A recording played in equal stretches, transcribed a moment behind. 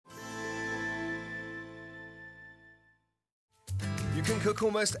You can cook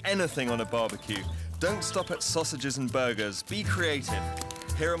almost anything on a barbecue. Don't stop at sausages and burgers. Be creative.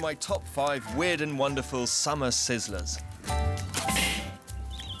 Here are my top 5 weird and wonderful summer sizzlers.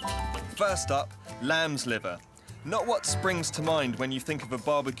 First up, lamb's liver. Not what springs to mind when you think of a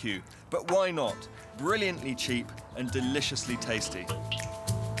barbecue, but why not? Brilliantly cheap and deliciously tasty.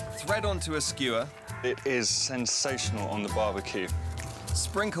 Thread onto a skewer. It is sensational on the barbecue.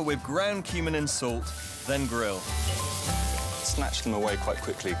 Sprinkle with ground cumin and salt, then grill. Snatch them away quite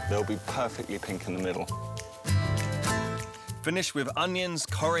quickly. They'll be perfectly pink in the middle. Finish with onions,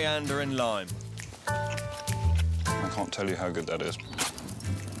 coriander and lime. I can't tell you how good that is.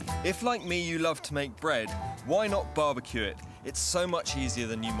 If, like me, you love to make bread, why not barbecue it? It's so much easier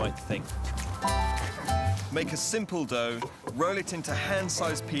than you might think. Make a simple dough, roll it into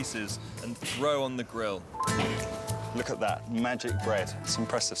hand-sized pieces and throw on the grill. Look at that, magic bread. It's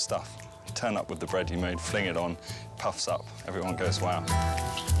impressive stuff. You turn up with the bread you made, fling it on, puffs up. Everyone goes, wow.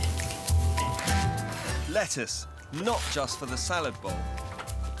 Lettuce, not just for the salad bowl.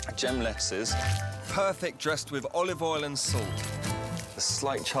 Gem lettuces. Perfect dressed with olive oil and salt. The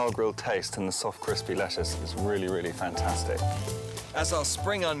slight char grilled taste and the soft, crispy lettuce is really, really fantastic. As are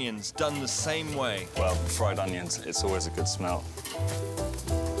spring onions, done the same way. Well, fried onions, it's always a good smell.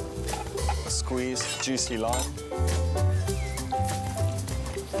 A squeeze, juicy lime.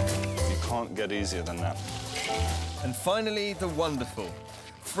 You can't get easier than that. And finally, the wonderful.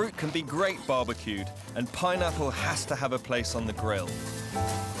 Fruit can be great barbecued, and pineapple has to have a place on the grill.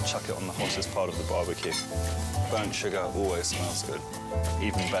 Chuck it on the hottest part of the barbecue. Burnt sugar always smells good.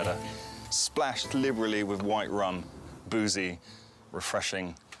 Even better, splashed liberally with white rum. Boozy,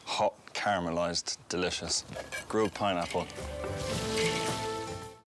 refreshing, hot, caramelized, delicious. Grilled pineapple.